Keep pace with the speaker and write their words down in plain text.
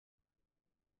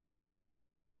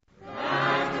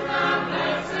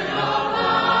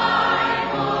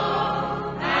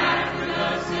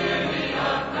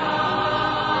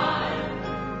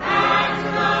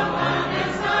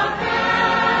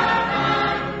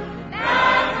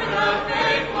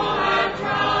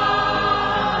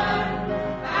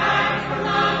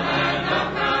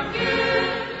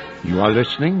are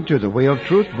listening to the Way of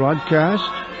Truth broadcast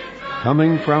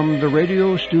coming from the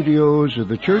radio studios of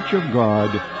the Church of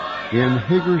God in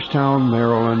Hagerstown,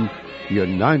 Maryland,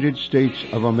 United States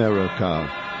of America.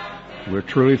 We're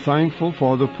truly thankful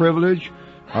for the privilege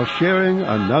of sharing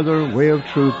another Way of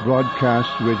Truth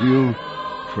broadcast with you.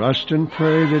 Trust and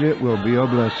pray that it will be a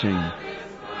blessing.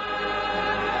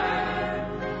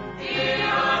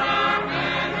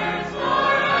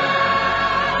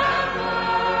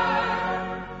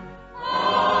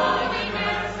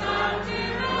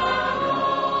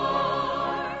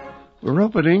 We're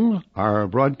opening our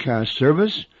broadcast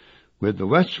service with the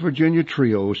West Virginia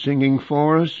Trio singing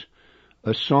for us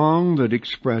a song that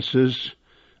expresses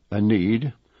a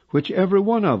need which every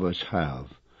one of us have.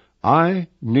 I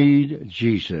need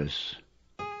Jesus.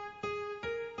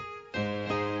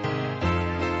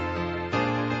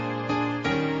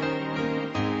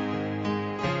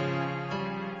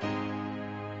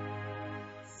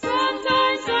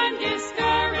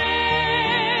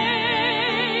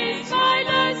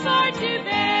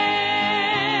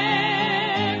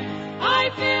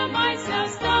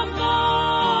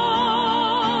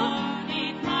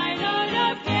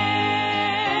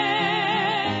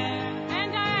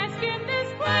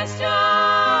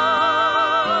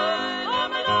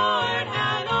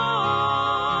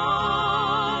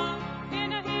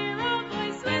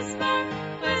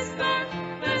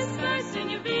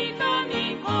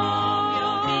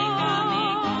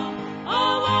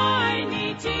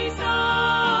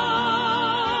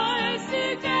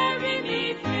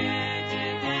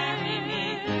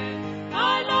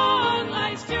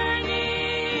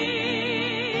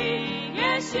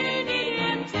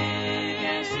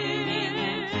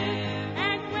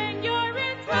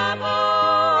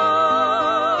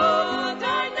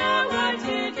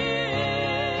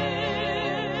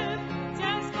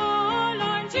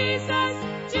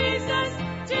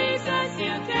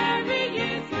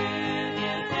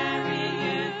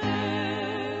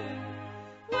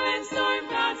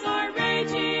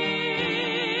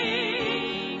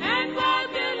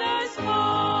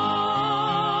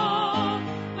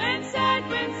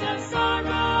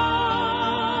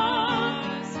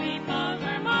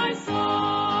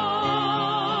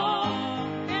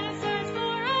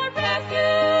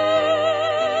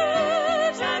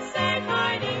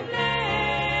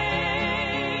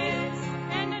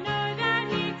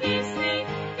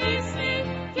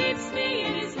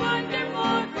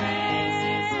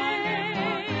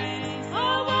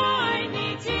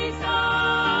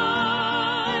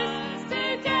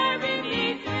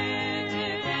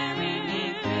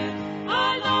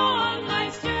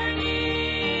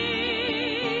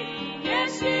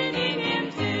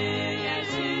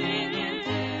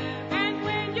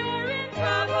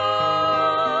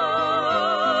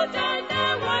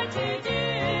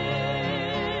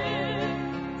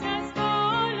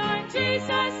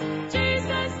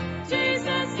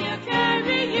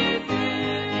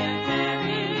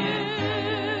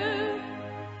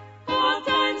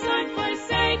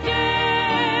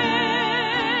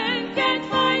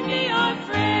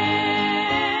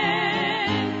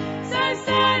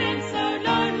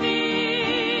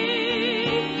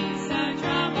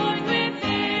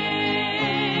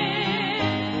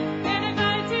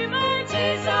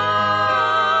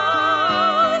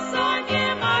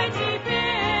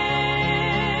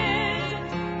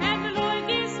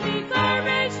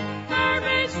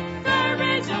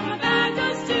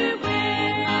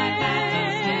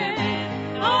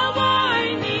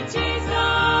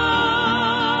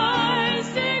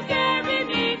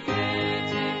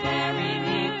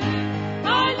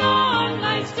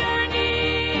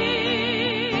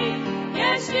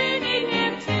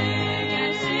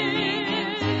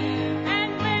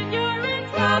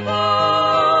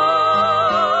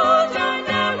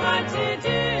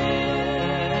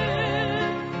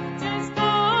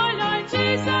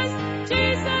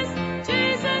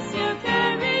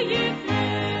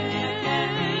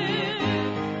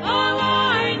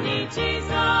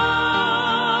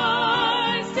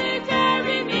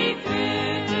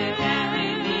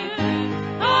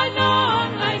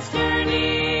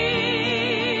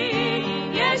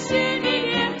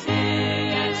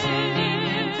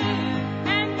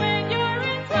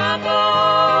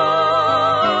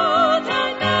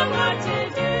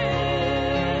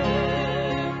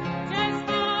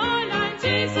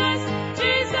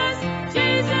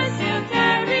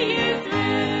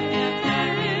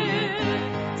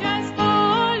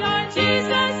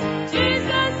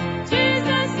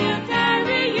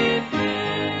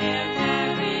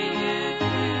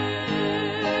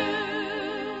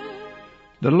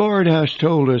 The Lord has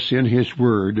told us in His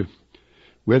Word,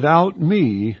 without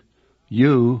me,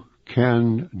 you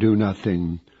can do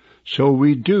nothing. So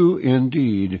we do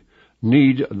indeed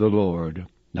need the Lord,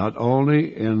 not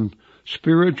only in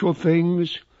spiritual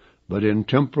things, but in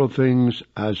temporal things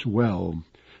as well.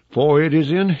 For it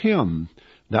is in Him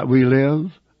that we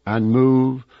live and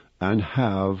move and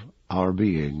have our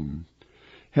being.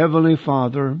 Heavenly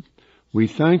Father, we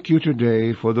thank you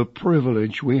today for the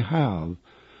privilege we have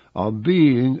of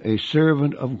being a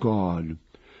servant of God,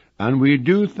 and we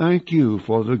do thank you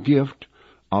for the gift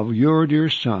of your dear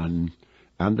Son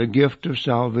and the gift of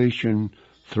salvation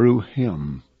through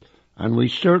Him. And we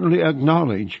certainly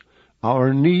acknowledge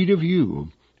our need of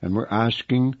you, and we're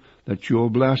asking that you'll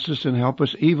bless us and help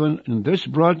us even in this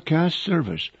broadcast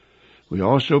service. We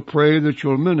also pray that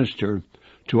you'll minister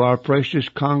to our precious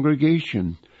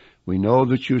congregation. We know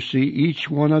that you see each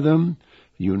one of them,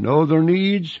 you know their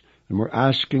needs, and we're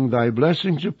asking thy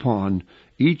blessings upon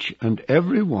each and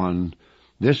every one.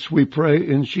 This we pray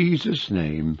in Jesus'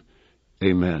 name.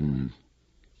 Amen.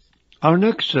 Our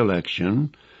next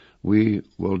selection we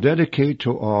will dedicate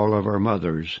to all of our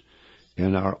mothers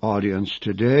in our audience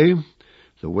today.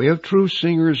 The Way of Truth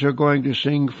singers are going to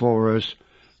sing for us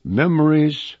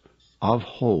Memories of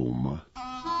Home.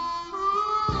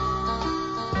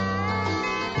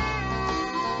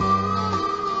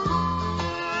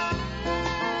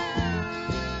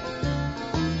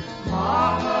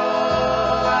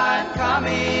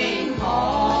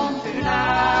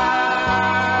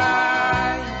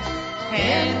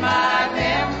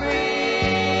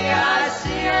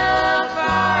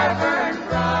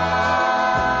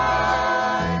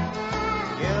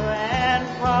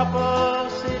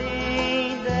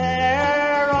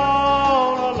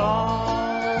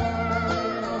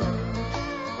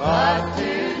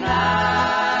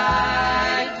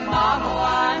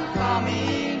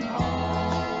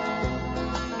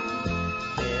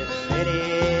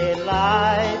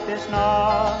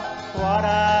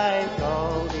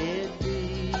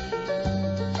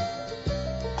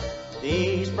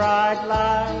 Bright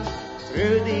light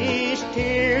through these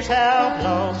tears have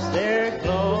lost their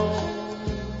glow,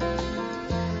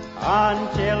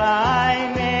 until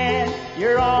I'm in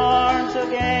your arms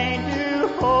again to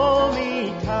hold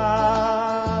me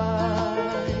tight.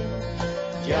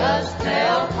 Just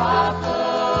tell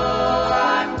Papa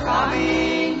I'm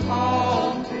coming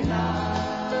home tonight.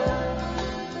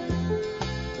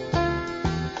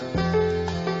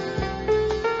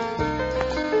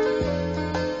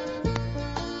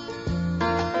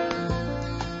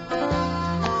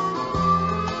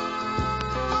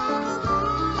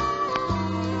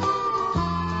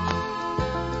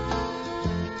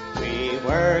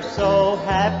 We're so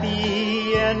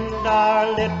happy in our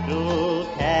little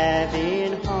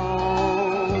cabin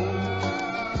home.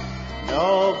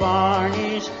 No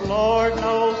varnished floor,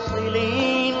 no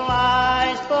ceiling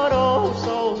lights, but oh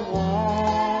so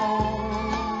warm.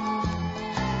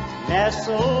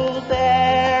 Nestled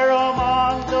there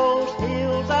among those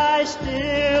hills I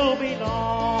still belong.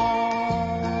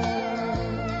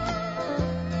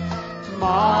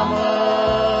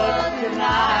 Mama,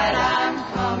 tonight I'm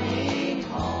coming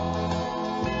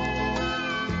home.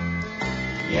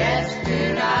 Yes,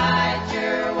 tonight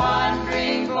your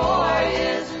wandering boy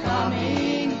is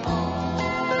coming home.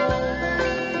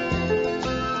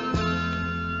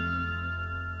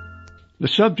 The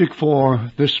subject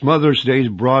for this Mother's Day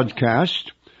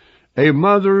broadcast, a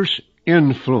mother's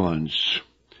influence.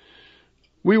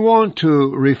 We want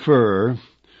to refer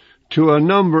to a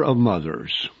number of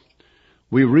mothers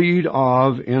we read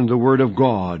of in the Word of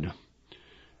God.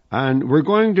 And we're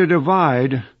going to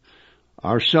divide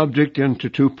our subject into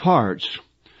two parts.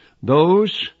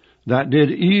 Those that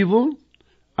did evil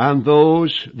and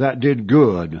those that did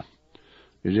good.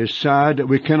 It is sad that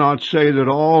we cannot say that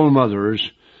all mothers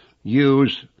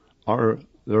use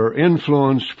their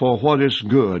influence for what is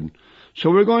good. So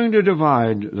we're going to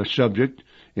divide the subject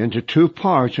into two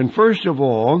parts. And first of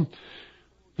all,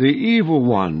 the evil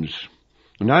ones.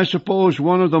 And I suppose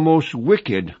one of the most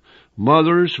wicked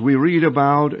mothers we read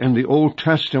about in the Old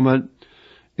Testament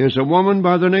is a woman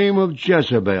by the name of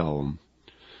Jezebel.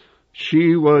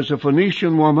 She was a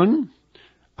Phoenician woman,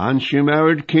 and she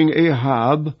married King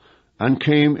Ahab and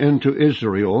came into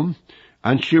Israel,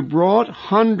 and she brought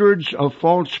hundreds of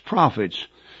false prophets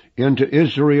into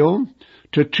Israel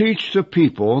to teach the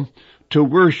people to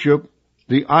worship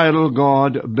the idol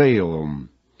god Baal.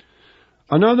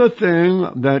 Another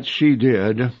thing that she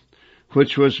did,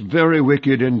 which was very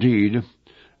wicked indeed,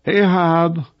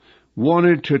 Ahab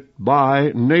wanted to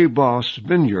buy Naboth's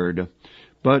vineyard,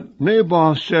 but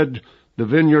Naboth said the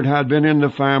vineyard had been in the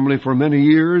family for many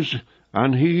years,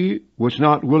 and he was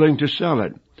not willing to sell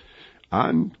it.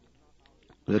 And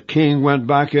The king went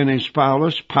back in his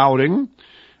palace pouting,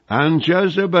 and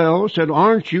Jezebel said,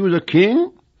 "Aren't you the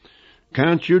king?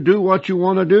 Can't you do what you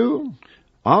want to do?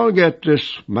 I'll get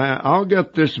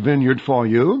this vineyard for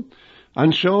you."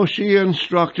 And so she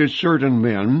instructed certain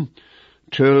men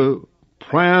to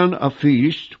plan a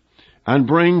feast and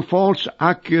bring false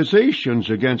accusations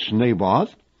against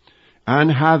Naboth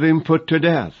and have him put to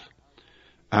death.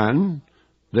 And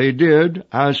they did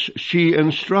as she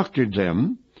instructed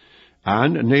them,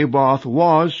 and Naboth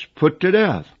was put to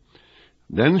death.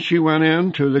 Then she went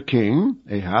in to the king,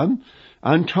 Ahab,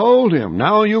 and told him,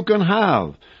 "Now you can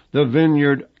have the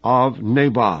vineyard of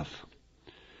Naboth."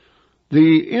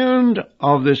 The end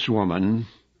of this woman,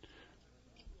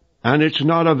 and it's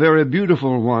not a very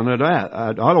beautiful one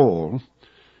at all,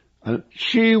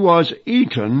 she was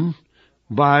eaten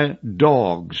by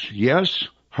dogs. Yes,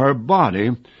 her body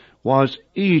was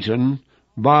eaten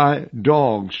by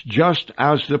dogs, just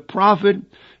as the prophet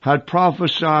had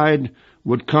prophesied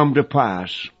would come to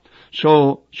pass.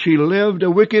 So she lived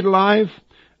a wicked life,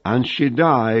 and she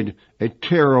died a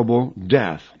terrible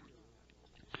death.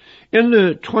 In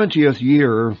the 20th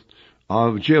year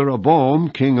of Jeroboam,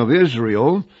 king of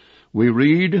Israel, we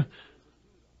read,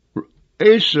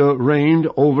 Asa reigned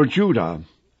over Judah,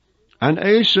 and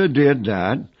Asa did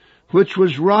that which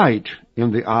was right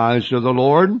in the eyes of the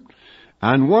Lord.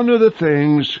 And one of the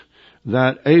things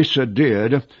that Asa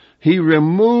did, he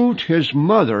removed his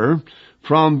mother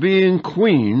from being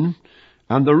queen.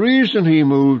 And the reason he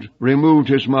removed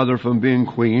his mother from being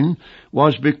queen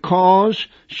was because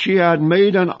she had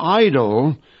made an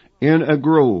idol in a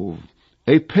grove,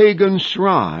 a pagan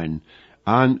shrine,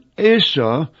 and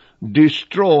Asa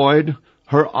destroyed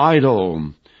her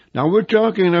idol. Now we're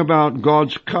talking about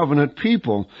God's covenant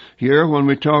people here when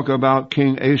we talk about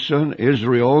King Asa and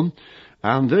Israel.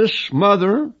 And this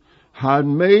mother had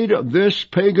made this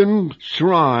pagan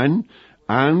shrine,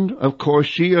 and of course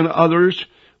she and others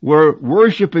were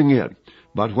worshiping it.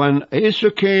 But when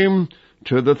Asa came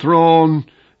to the throne,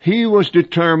 he was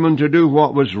determined to do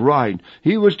what was right.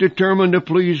 He was determined to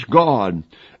please God,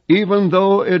 even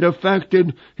though it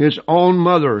affected his own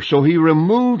mother. So he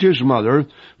removed his mother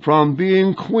from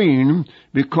being queen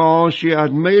because she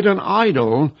had made an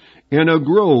idol in a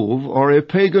grove or a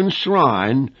pagan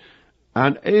shrine,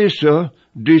 and Asa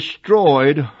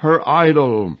destroyed her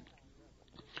idol.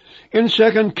 In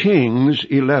 2 Kings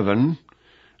 11,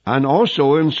 and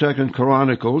also in 2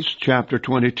 Chronicles chapter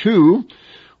 22,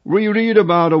 we read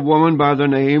about a woman by the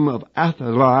name of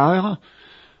Athaliah,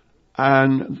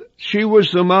 and she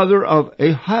was the mother of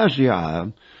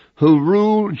Ahaziah, who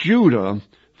ruled Judah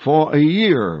for a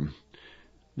year.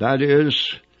 That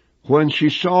is, when she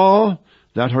saw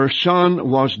that her son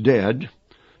was dead,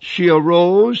 she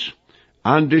arose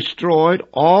and destroyed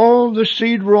all the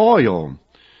seed royal.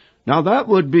 Now that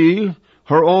would be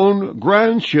her own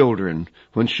grandchildren.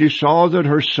 When she saw that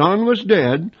her son was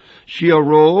dead, she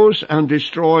arose and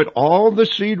destroyed all the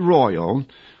seed royal,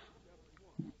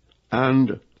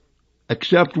 and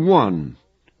except one,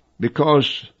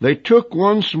 because they took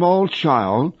one small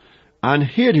child and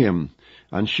hid him,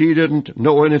 and she didn't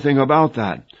know anything about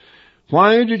that.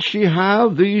 Why did she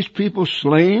have these people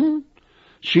slain?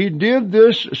 She did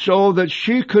this so that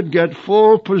she could get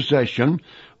full possession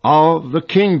of the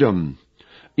kingdom.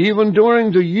 Even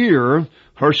during the year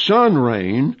her son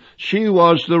reigned, she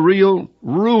was the real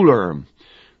ruler.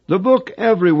 The book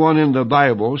Everyone in the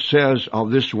Bible says of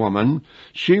this woman,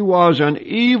 she was an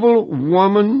evil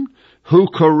woman who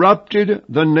corrupted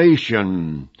the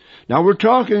nation. Now we're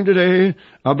talking today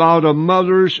about a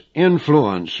mother's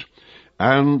influence.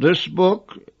 And this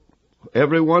book,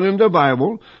 Everyone in the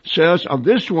Bible, says of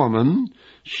this woman,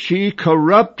 she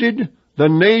corrupted the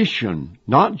nation,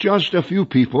 not just a few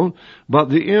people, but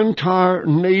the entire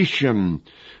nation.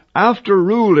 After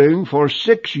ruling for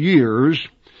 6 years,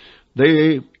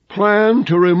 they planned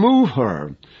to remove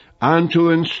her and to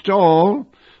install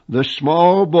the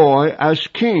small boy as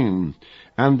king.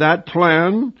 And that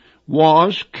plan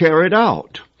was carried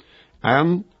out.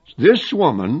 And this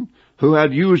woman, who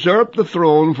had usurped the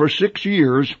throne for 6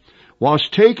 years, was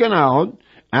taken out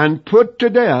and put to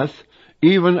death,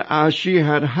 even as she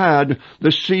had had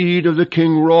the seed of the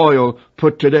king royal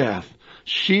put to death.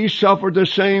 She suffered the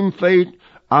same fate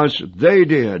as they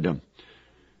did.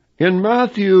 In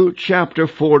Matthew chapter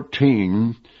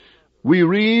 14, we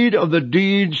read of the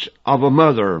deeds of a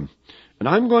mother. And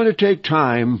I'm going to take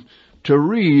time to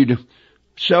read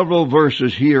several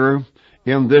verses here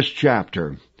in this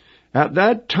chapter. At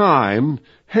that time,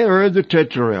 Herod the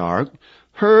Tetrarch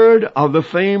heard of the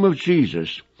fame of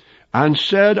Jesus, and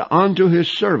said unto his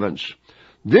servants,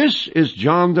 This is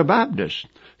John the Baptist.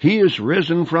 He is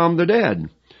risen from the dead,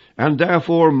 and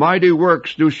therefore mighty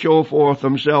works do show forth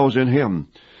themselves in him.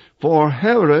 For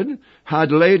Herod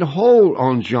had laid hold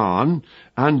on John,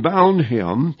 and bound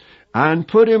him, and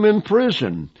put him in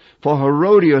prison, for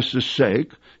Herodias'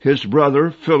 sake, his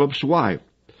brother Philip's wife.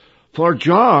 For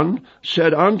John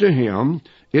said unto him,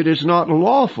 It is not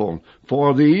lawful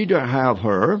for thee to have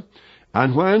her.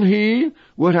 And when he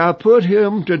would have put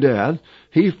him to death,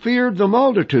 he feared the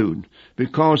multitude,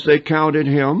 because they counted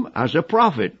him as a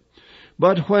prophet.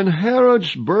 But when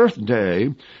Herod's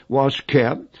birthday was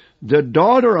kept, the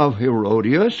daughter of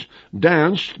Herodias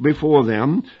danced before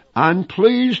them, and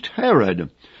pleased Herod.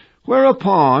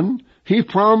 Whereupon he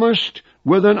promised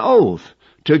with an oath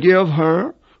to give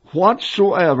her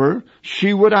whatsoever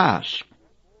she would ask.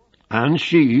 And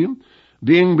she,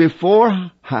 being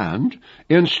beforehand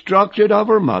instructed of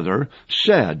her mother,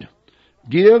 said,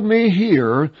 Give me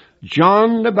here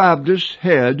John the Baptist's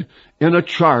head in a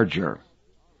charger.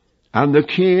 And the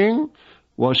king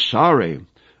was sorry,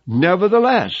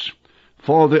 nevertheless,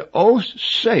 for the oath's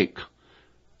sake,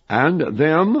 and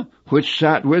them which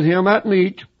sat with him at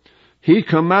meat, he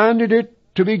commanded it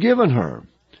to be given her.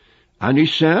 And he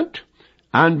sent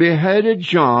and beheaded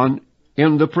John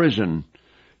in the prison,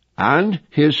 and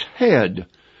his head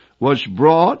was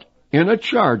brought in a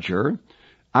charger,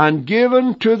 and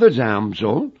given to the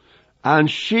damsel, and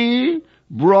she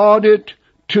brought it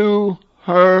to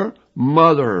her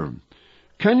mother.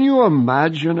 Can you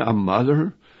imagine a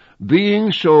mother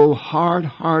being so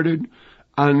hard-hearted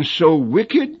and so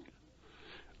wicked?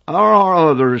 There are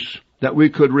others that we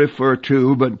could refer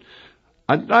to, but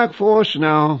I'd like for us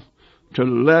now to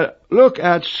look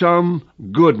at some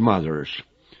good mothers.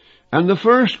 And the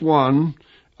first one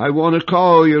I want to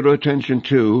call your attention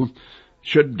to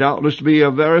should doubtless be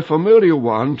a very familiar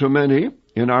one to many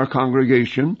in our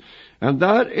congregation, and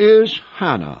that is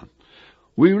Hannah.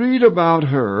 We read about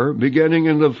her beginning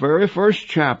in the very first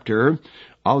chapter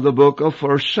of the book of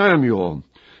 1 Samuel.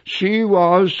 She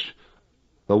was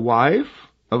the wife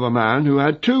of a man who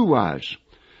had two wives.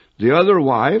 The other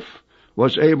wife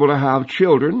was able to have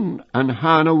children, and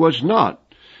Hannah was not.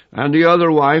 And the other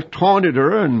wife taunted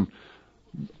her and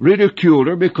ridiculed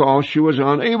her because she was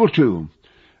unable to.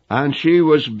 And she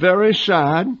was very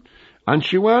sad, and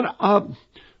she went up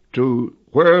to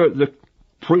where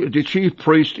the chief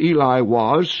priest Eli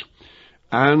was,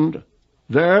 and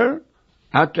there,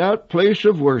 at that place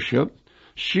of worship,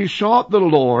 she sought the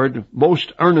Lord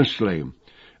most earnestly,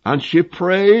 and she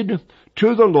prayed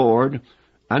to the Lord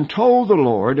and told the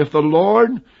Lord if the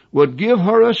Lord would give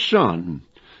her a son,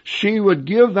 she would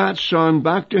give that son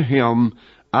back to him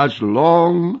as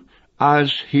long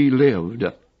as he lived.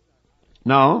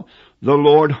 Now, the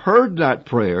Lord heard that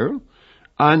prayer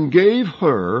and gave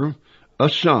her a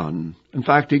son. In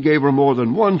fact, he gave her more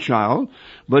than one child,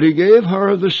 but he gave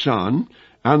her the son,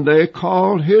 and they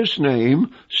called his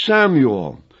name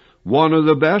Samuel, one of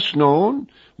the best known,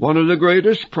 one of the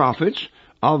greatest prophets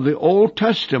of the Old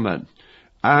Testament.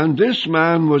 And this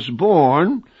man was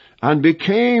born and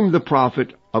became the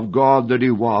prophet of God that he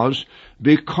was,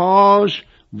 because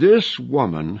this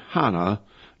woman, Hannah,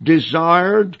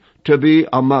 desired to be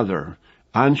a mother.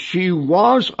 And she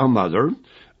was a mother,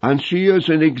 and she is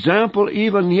an example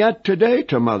even yet today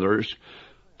to mothers.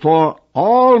 For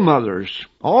all mothers,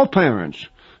 all parents,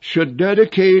 should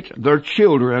dedicate their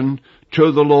children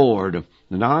to the Lord.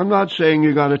 Now, I'm not saying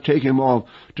you got to take him off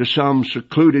to some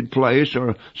secluded place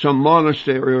or some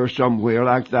monastery or somewhere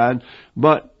like that,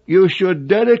 but you should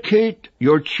dedicate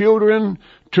your children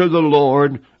to the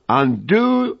Lord and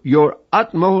do your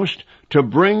utmost to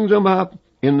bring them up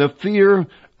in the fear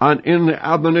and in the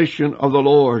admonition of the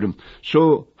Lord.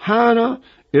 So Hannah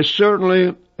is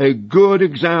certainly a good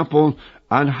example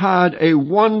and had a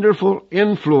wonderful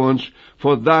influence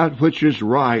for that which is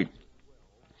right.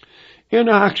 In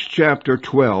Acts chapter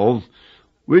 12,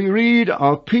 we read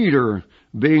of Peter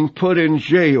being put in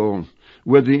jail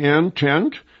with the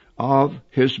intent of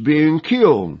his being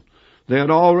killed. They had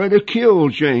already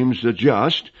killed James the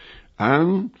Just,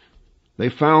 and they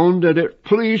found that it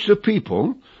pleased the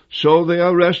people, so they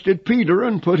arrested Peter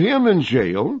and put him in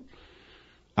jail,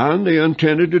 and they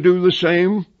intended to do the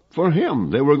same for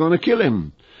him. They were going to kill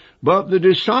him. But the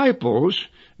disciples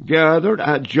gathered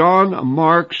at John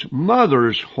Mark's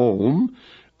mother's home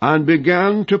and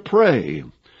began to pray.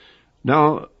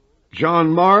 Now, John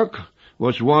Mark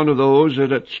was one of those that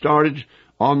had started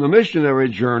on the missionary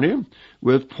journey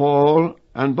with Paul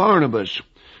and Barnabas.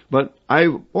 But I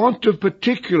want to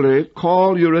particularly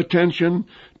call your attention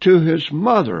to his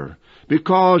mother,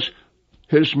 because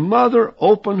his mother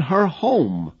opened her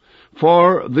home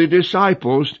for the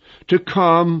disciples to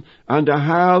come and to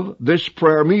have this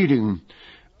prayer meeting.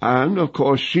 And, of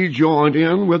course, she joined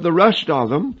in with the rest of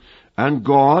them, and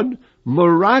God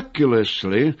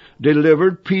miraculously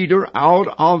delivered Peter out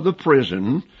of the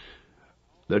prison.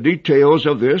 The details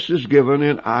of this is given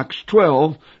in Acts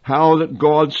 12, how that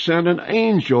God sent an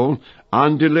angel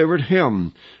and delivered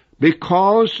him,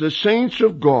 because the saints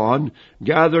of God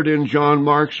gathered in John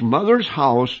Mark's mother's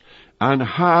house and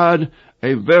had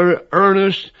a very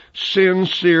earnest,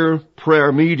 sincere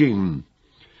prayer meeting.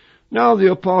 Now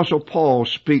the Apostle Paul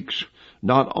speaks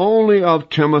not only of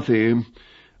Timothy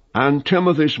and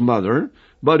Timothy's mother,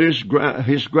 but his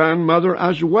grandmother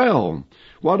as well.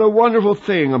 What a wonderful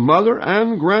thing, a mother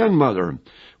and grandmother.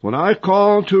 When I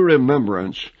call to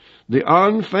remembrance the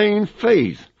unfeigned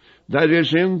faith that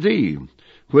is in thee,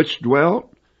 which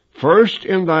dwelt first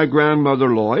in thy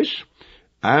grandmother Lois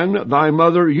and thy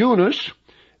mother Eunice,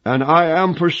 and I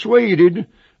am persuaded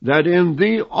that in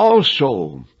thee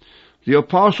also. The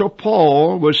Apostle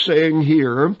Paul was saying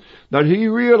here that he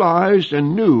realized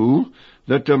and knew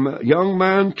that the young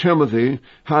man Timothy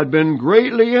had been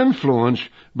greatly influenced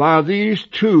by these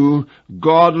two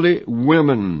godly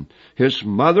women, his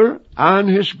mother and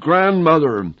his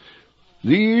grandmother.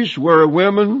 These were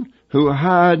women who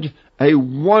had a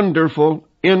wonderful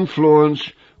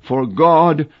influence for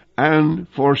God and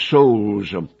for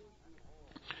souls.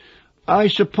 I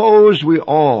suppose we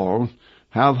all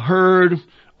have heard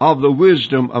of the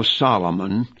wisdom of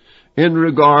Solomon in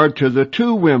regard to the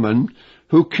two women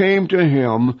who came to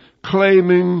him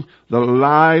claiming the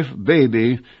live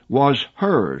baby was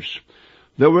hers.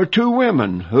 There were two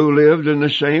women who lived in the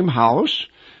same house,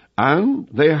 and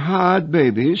they had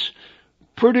babies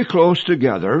pretty close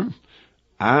together,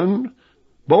 and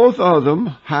both of them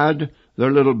had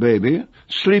their little baby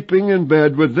sleeping in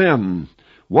bed with them.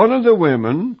 One of the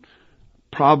women,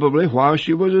 probably while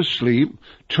she was asleep,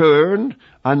 turned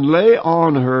and lay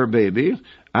on her baby,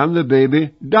 and the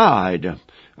baby died.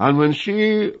 And when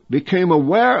she became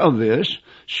aware of this,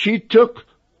 she took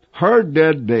her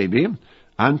dead baby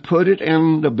and put it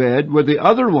in the bed with the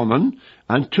other woman,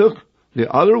 and took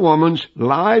the other woman's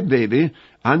live baby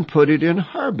and put it in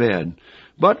her bed.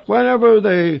 But whenever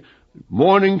the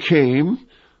morning came,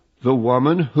 the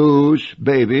woman whose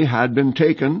baby had been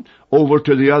taken over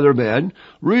to the other bed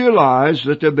realized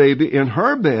that the baby in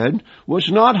her bed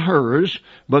was not hers,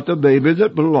 but the baby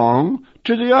that belonged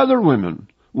to the other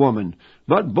woman.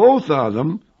 But both of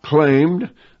them claimed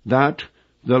that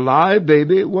the live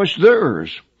baby was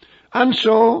theirs. And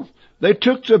so they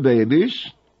took the baby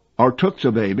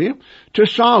to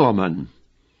Solomon.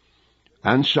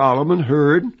 And Solomon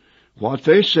heard what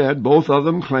they said, both of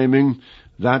them claiming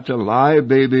that the live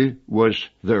baby was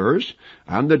theirs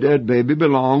and the dead baby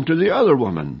belonged to the other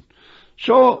woman.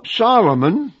 So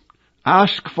Solomon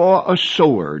asked for a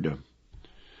sword.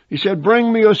 He said,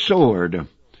 "Bring me a sword."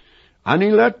 And he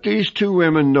let these two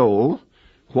women know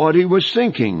what he was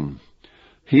thinking.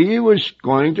 He was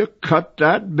going to cut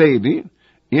that baby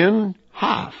in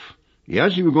half.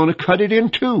 Yes, he was going to cut it in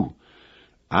two.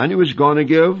 And he was going to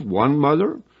give one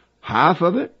mother half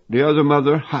of it, the other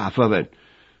mother half of it.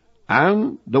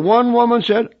 And the one woman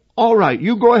said, "All right,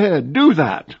 you go ahead, do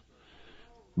that."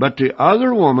 But the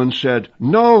other woman said,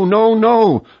 No,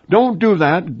 don't do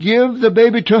that. Give the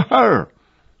baby to her."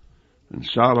 And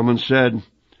Solomon said,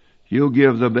 "You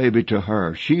give the baby to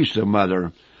her. She's the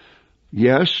mother."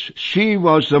 Yes, she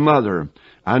was the mother,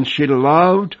 and she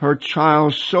loved her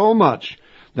child so much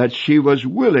that she was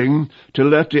willing to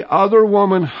let the other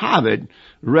woman have it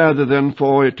rather than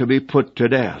for it to be put to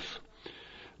death.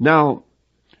 Now,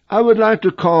 I would like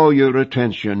to call your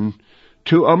attention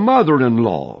to a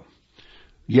mother-in-law.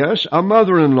 Yes, a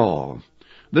mother-in-law.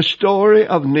 The story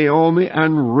of Naomi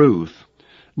and Ruth.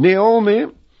 Naomi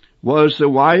was the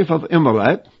wife of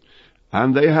Elimelech,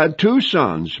 and they had two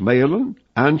sons, Mahlon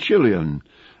and Chilion,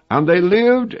 and they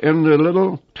lived in the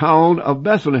little town of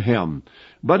Bethlehem.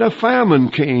 But a famine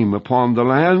came upon the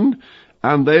land,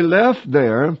 and they left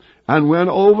there and went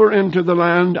over into the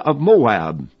land of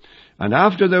Moab. And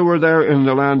after they were there in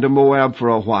the land of Moab for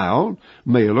a while,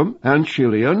 Mahlon and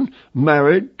Chilion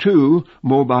married two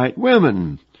Moabite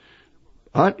women.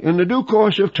 But in the due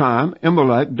course of time,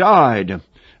 Elimelech died,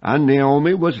 and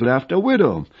Naomi was left a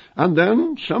widow. And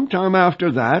then, sometime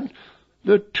after that,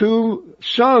 the two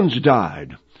sons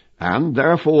died, and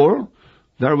therefore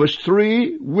there was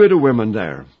 3 widow women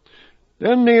there.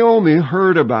 Then Naomi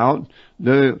heard about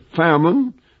the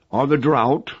famine or the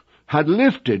drought had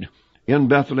lifted in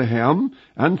Bethlehem,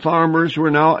 and farmers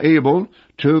were now able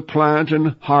to plant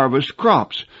and harvest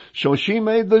crops. So she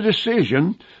made the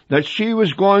decision that she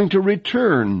was going to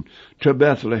return to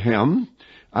Bethlehem,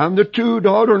 and the 2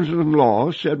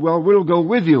 daughters-in-law said, "Well, we'll go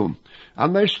with you."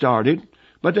 And they started,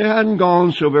 But they hadn't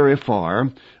gone so very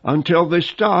far until they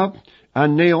stopped,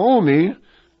 and Naomi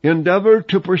endeavored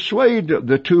to persuade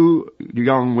the two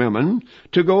young women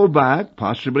to go back.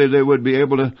 Possibly they would be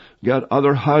able to get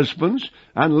other husbands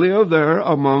and live there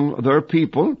among their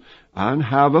people and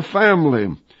have a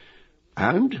family.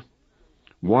 And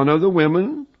one of the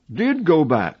women did go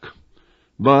back,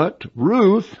 but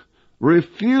Ruth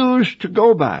refused to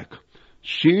go back.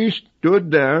 She stood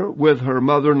there with her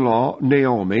mother-in-law,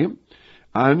 Naomi,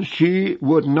 and she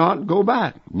would not go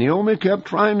back. Naomi kept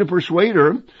trying to persuade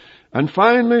her, and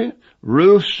finally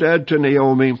Ruth said to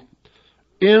Naomi,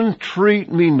 "Entreat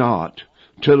me not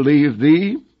to leave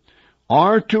thee,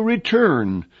 or to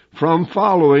return from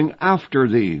following after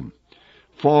thee.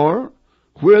 For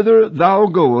whither thou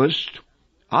goest,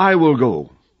 I will go,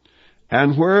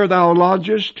 and where thou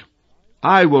lodgest,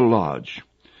 I will lodge.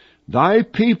 Thy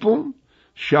people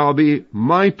shall be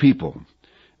my people,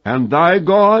 and thy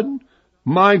God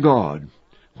my God.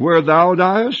 Where thou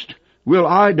diest, will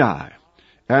I die,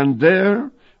 and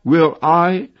there will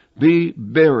I be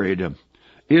buried."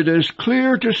 It is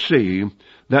clear to see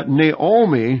that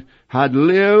Naomi had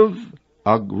lived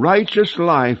a righteous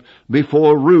life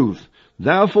before Ruth.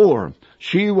 Therefore,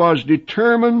 she was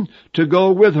determined to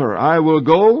go with her. "I will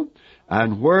go,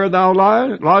 and where thou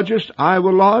lodgest, I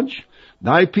will lodge.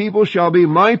 Thy people shall be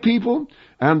my people,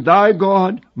 and thy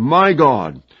God my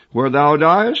God. Where thou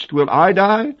diest, will I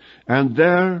die, and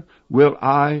there will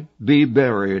I be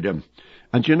buried."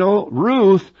 And you know,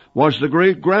 Ruth was the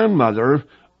great-grandmother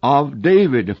of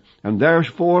David, and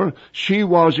therefore she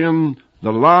was in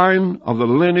the line of the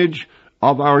lineage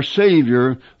of our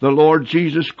Savior, the Lord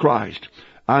Jesus Christ.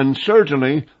 And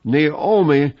certainly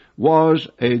Naomi was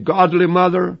a godly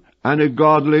mother and a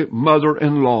godly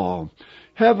mother-in-law.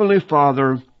 Heavenly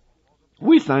Father,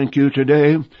 we thank you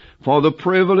today for the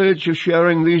privilege of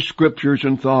sharing these scriptures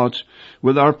and thoughts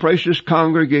with our precious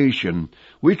congregation.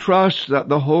 We trust that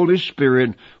the Holy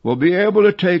Spirit will be able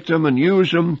to take them and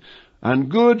use them, and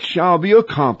good shall be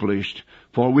accomplished.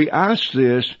 For we ask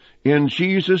this in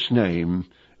Jesus' name.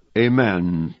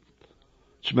 Amen.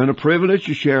 It's been a privilege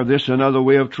to share this Another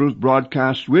Way of Truth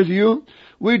broadcast with you.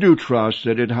 We do trust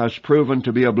that it has proven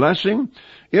to be a blessing.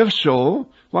 If so,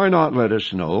 why not let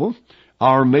us know?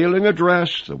 Our mailing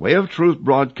address, The Way of Truth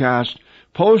broadcast,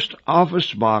 Post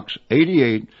Office Box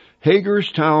 88,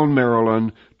 Hagerstown,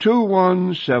 Maryland,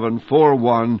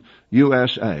 21741,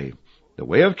 USA. The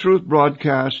Way of Truth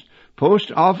broadcast,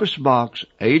 Post Office Box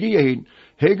 88,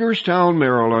 Hagerstown,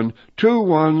 Maryland,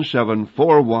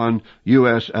 21741,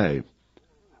 USA.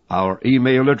 Our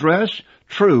email address,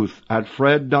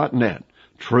 truth@fred.net.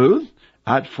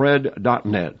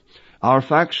 truth@fred.net. Our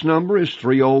fax number is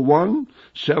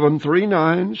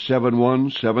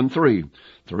 301-739-7173.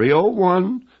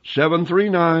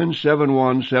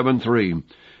 301-739-7173.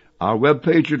 Our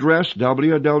webpage address,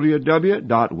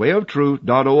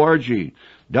 www.wayoftruth.org.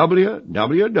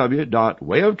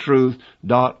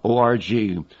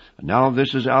 www.wayoftruth.org. Now,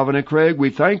 this is Alvin and Craig. We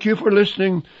thank you for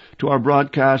listening to our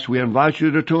broadcast. We invite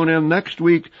you to tune in next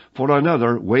week for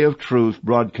another Way of Truth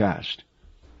broadcast.